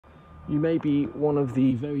You may be one of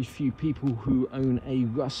the very few people who own a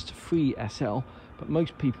rust-free SL, but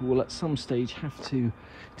most people will at some stage have to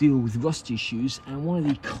deal with rust issues, and one of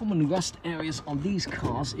the common rust areas on these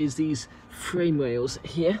cars is these frame rails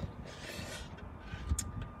here.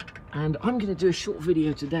 And I'm going to do a short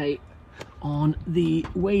video today on the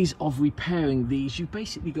ways of repairing these. You've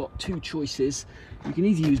basically got two choices. You can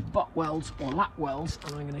either use butt welds or lap welds,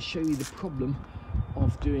 and I'm going to show you the problem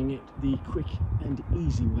of doing it the quick and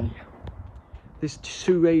easy way. This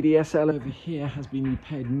 2 SL over here has been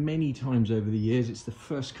repaired many times over the years. It's the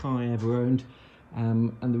first car I ever owned,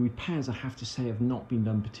 and the repairs, I have to say, have not been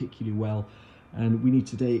done particularly well. And we need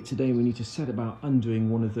today we need to set about undoing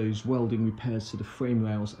one of those welding repairs to the frame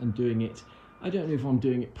rails and doing it. I don't know if I'm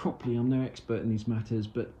doing it properly, I'm no expert in these matters,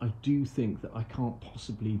 but I do think that I can't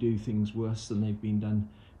possibly do things worse than they've been done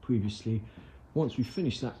previously. Once we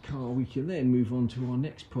finish that car, we can then move on to our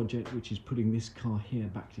next project, which is putting this car here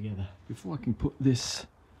back together. Before I can put this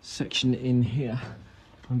section in here,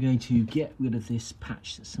 I'm going to get rid of this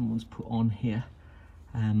patch that someone's put on here.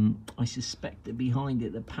 I suspect that behind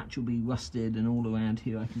it the patch will be rusted, and all around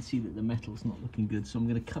here I can see that the metal's not looking good, so I'm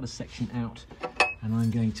going to cut a section out and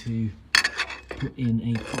I'm going to put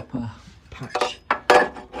in a proper patch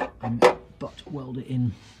and butt weld it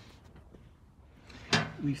in.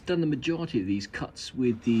 We've done the majority of these cuts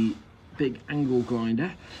with the big angle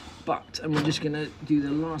grinder, and we're just going to do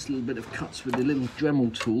the last little bit of cuts with the little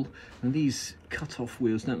Dremel tool. And these cut-off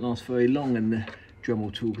wheels don't last very long in the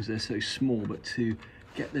Dremel tool because they're so small, but to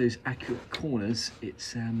get those accurate corners,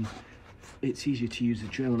 it's easier to use the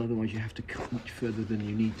Dremel, otherwise you have to cut much further than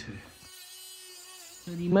you need to.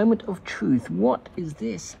 So the moment of truth, what is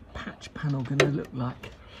this patch panel going to look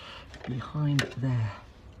like behind there?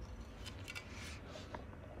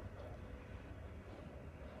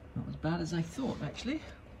 Not as bad as I thought, actually.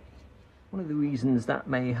 One of the reasons that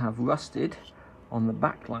may have rusted on the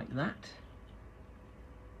back like that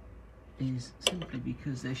is simply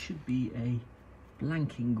because there should be a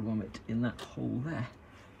blanking grommet in that hole there.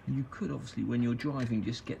 And you could obviously, when you're driving,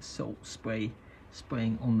 just get salt spraying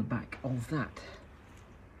on the back of that.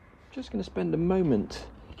 Just going to spend a moment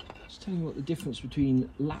just telling you what the difference between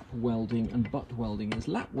lap welding and butt welding is.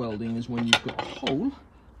 Lap welding is when you've got a hole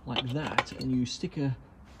like that and you stick a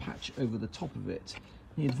patch over the top of it.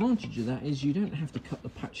 The advantage of that is you don't have to cut the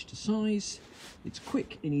patch to size. It's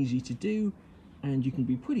quick and easy to do, and you can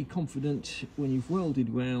be pretty confident when you've welded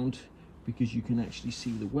round because you can actually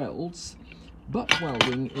see the welds. Butt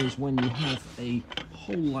welding is when you have a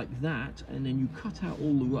hole like that and then you cut out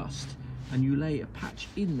all the rust and you lay a patch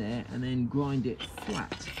in there and then grind it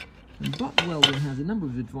flat. And butt welding has a number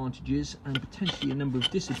of advantages and potentially a number of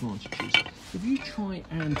disadvantages. If you try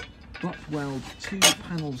and butt weld two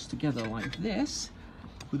panels together like this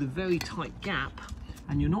with a very tight gap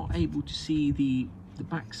and you're not able to see the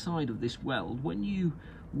back side of this weld, when you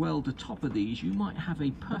weld the top of these you might have a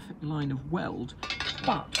perfect line of weld,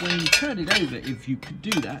 but when you turn it over, if you could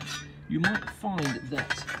do that, you might find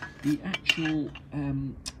that the actual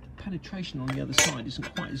penetration on the other side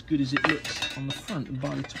isn't quite as good as it looks on the front, and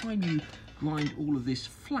by the time you grind all of this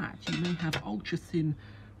flat you may have ultra thin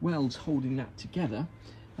welds holding that together.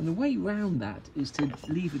 And the way around that is to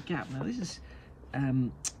leave a gap. Now this is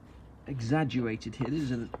exaggerated here. This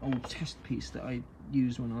is an old test piece that I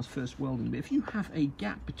used when I was first welding. But if you have a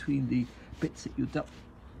gap between the bits that you're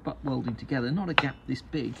butt welding together, not a gap this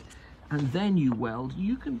big, and then you weld,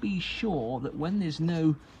 you can be sure that when there's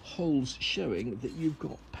no holes showing that you've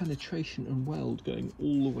got penetration and weld going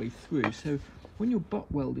all the way through. So when you're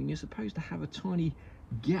butt welding, you're supposed to have a tiny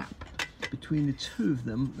gap between the two of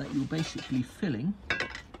them that you're basically filling,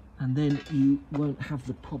 and then you won't have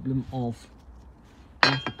the problem of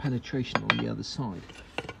the penetration on the other side.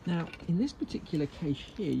 Now in this particular case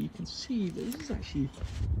here, you can see that this is actually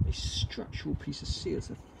a structural piece of steel.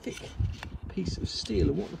 It's a thick piece of steel,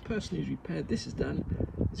 and what the person who's repaired this has done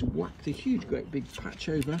is whacked a huge great big patch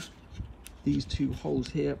over these two holes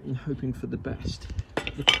here and hoping for the best.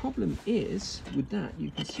 The problem is with that,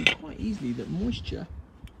 you can see quite easily that moisture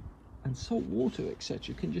and salt water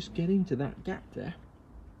etc can just get into that gap there,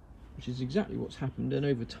 which is exactly what's happened, and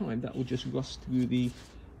over time that will just rust through the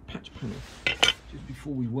patch panel. Just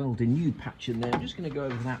before we weld a new patch in there, I'm just going to go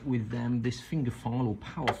over that with this finger file or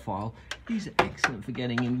power file. These are excellent for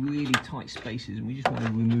getting in really tight spaces, and we just want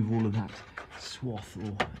to remove all of that swath,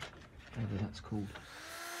 or whatever that's called.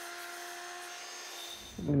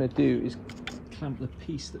 What we're going to do is clamp the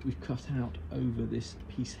piece that we've cut out over this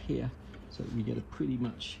piece here so that we get a pretty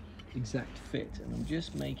much exact fit. And I'm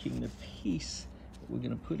just making the piece that we're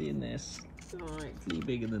going to put in there slightly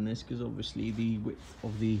bigger than this, because obviously the width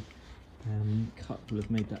of the cut will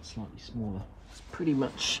have made that slightly smaller. It's pretty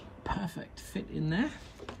much perfect fit in there,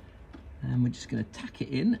 and we're just going to tack it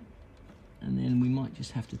in, and then we might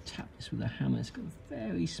just have to tap this with a hammer. It's got a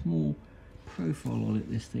very small profile on it,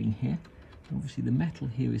 this thing here. Obviously the metal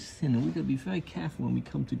here is thinner. We've got to be very careful when we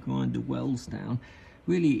come to grind the welds down.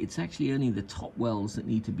 Really, it's actually only the top welds that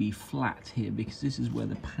need to be flat here, because this is where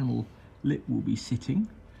the panel lip will be sitting.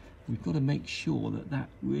 We've got to make sure that that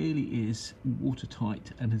really is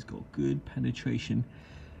watertight and has got good penetration.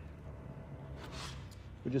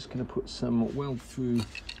 We're just going to put some weld through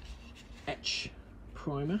etch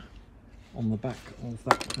primer on the back of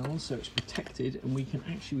that panel so it's protected, and we've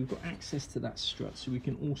got access to that strut, so we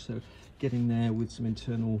can also get in there with some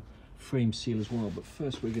internal frame seal as well. But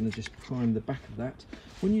first we're going to just prime the back of that.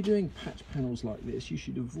 When you're doing patch panels like this, you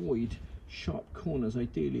should avoid sharp corners.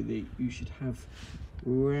 Ideally you should have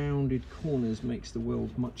rounded corners, makes the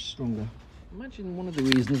weld much stronger. Imagine one of the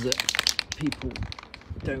reasons that people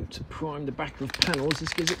don't prime the back of panels is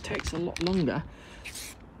because it takes a lot longer,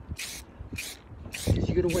 because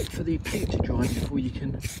you've got to wait for the paint to dry before you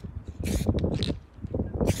can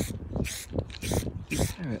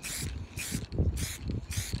repair it.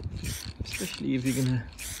 Especially if you're going to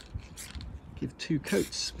give 2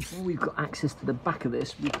 coats. Before we've got access to the back of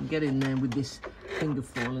this, we can get in there with this finger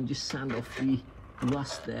foil and just sand off the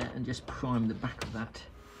rust there and just prime the back of that.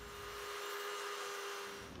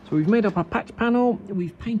 So we've made up our patch panel,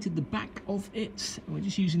 we've painted the back of it, and we're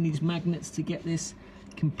just using these magnets to get this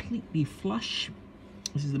completely flush.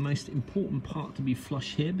 This is the most important part, to be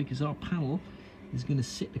flush here, because our panel is going to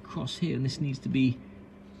sit across here and this needs to be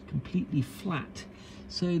completely flat.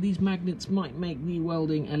 So these magnets might make the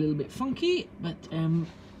welding a little bit funky, but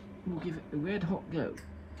we'll give it a red hot go.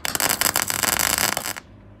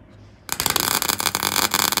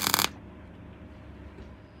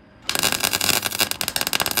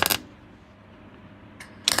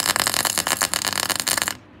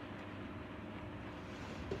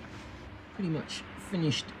 Pretty much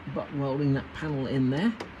finished butt welding that panel in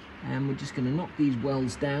there, and we're just going to knock these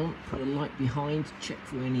welds down, put a light behind, check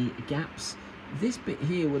for any gaps. This bit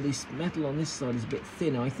here where this metal on this side is a bit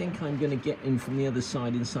thinner, I think I'm going to get in from the other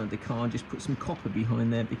side inside the car and just put some copper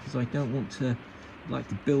behind there, because I don't want to, like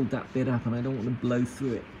to build that bit up and I don't want to blow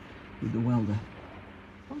through it with the welder.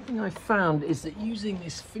 One thing I found is that using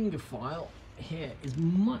this finger file here is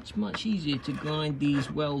much easier to grind these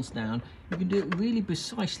welds down. You can do it really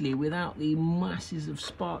precisely without the masses of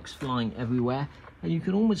sparks flying everywhere, and you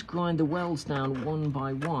can almost grind the welds down one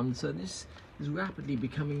by one. So this is rapidly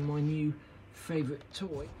becoming my new favorite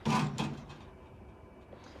toy.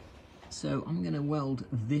 So I'm going to weld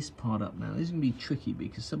this part up now. This is going to be tricky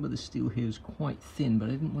because some of the steel here is quite thin, but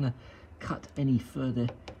I didn't want to cut any further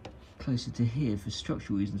closer to here for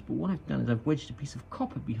structural reasons. But what I've done is I've wedged a piece of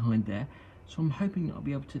copper behind there, so I'm hoping that I'll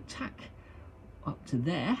be able to tack up to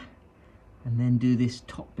there and then do this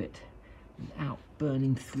top bit without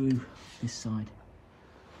burning through this side.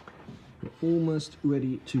 We're almost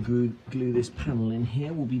ready to glue this panel in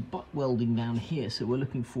here. We'll be butt welding down here, so we're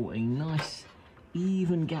looking for a nice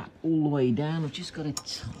even gap all the way down. I've just got a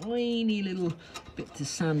tiny little bit to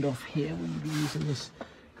sand off here. We'll be using this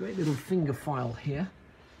great little finger file here.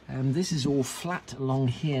 This is all flat along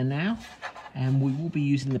here now, and we will be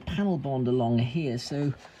using the panel bond along here,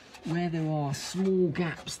 so where there are small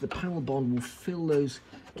gaps, the panel bond will fill those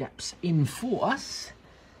gaps in for us,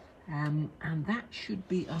 and that should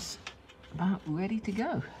be us about ready to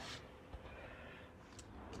go.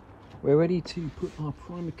 We're ready to put our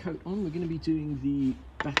primer coat on. We're going to be doing the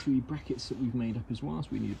battery brackets that we've made up as well. So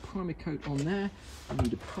we need a primer coat on there, we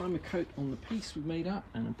need a primer coat on the piece we've made up,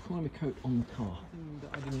 and a primer coat on the car. Something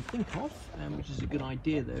that I didn't think of, which is a good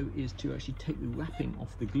idea though, is to actually take the wrapping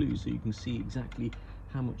off the glue so you can see exactly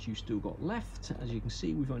how much you've still got left. As you can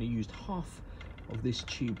see, we've only used half of this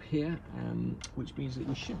tube here, which means that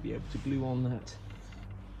we should be able to glue on that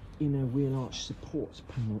inner wheel arch support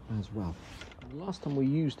panel as well. The last time we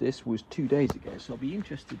used this was 2 days ago, so I'll be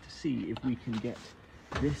interested to see if we can get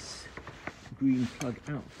this green plug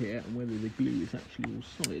out here and whether the glue is actually all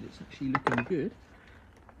solid. It's actually looking good.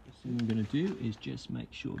 So what I'm going to do is just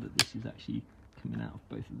make sure that this is actually coming out of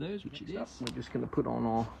both of those, which it is. We're just going to put on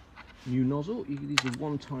our new nozzle. These are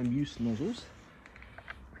one-time use nozzles,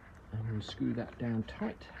 and we'll screw that down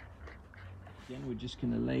tight. Again, we're just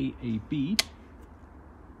going to lay a bead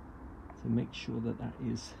to make sure that that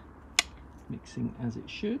is mixing as it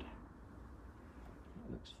should.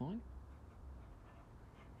 That looks fine.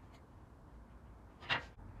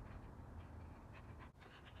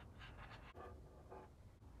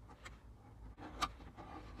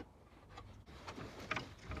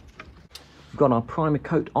 We've got our primer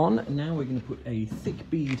coat on. Now we're going to put a thick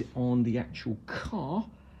bead on the actual car,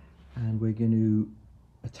 and we're going to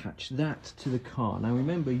attach that to the car. Now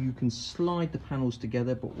remember, you can slide the panels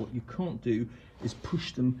together, but what you can't do is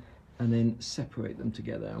push them and then separate them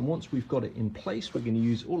together. And once we've got it in place, we're going to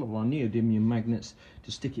use all of our neodymium magnets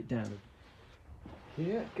to stick it down.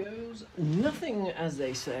 Here goes nothing, as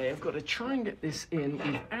they say. I've got to try and get this in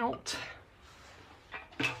without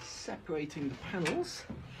separating the panels,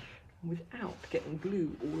 without getting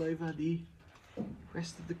glue all over the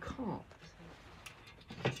rest of the car.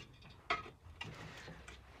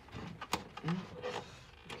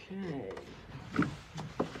 Okay.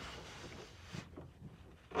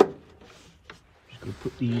 Just going to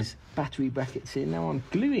put these battery brackets in. Now I'm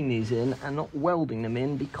gluing these in and not welding them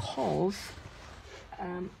in because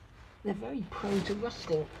they're very prone to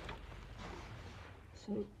rusting.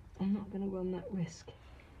 So I'm not going to run that risk.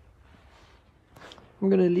 I'm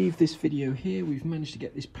going to leave this video here. We've managed to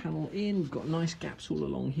get this panel in. We've got nice gaps all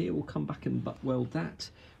along here. We'll come back and butt weld that.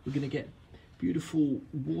 We're going to get beautiful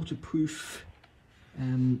waterproof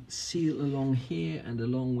seal along here and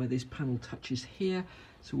along where this panel touches here.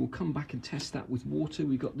 So we'll come back and test that with water.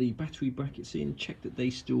 We've got the battery brackets in, check that they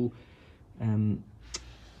still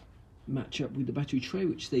match up with the battery tray,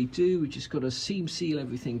 which they do. We just got to seam seal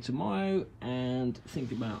everything tomorrow and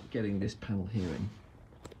think about getting this panel here in.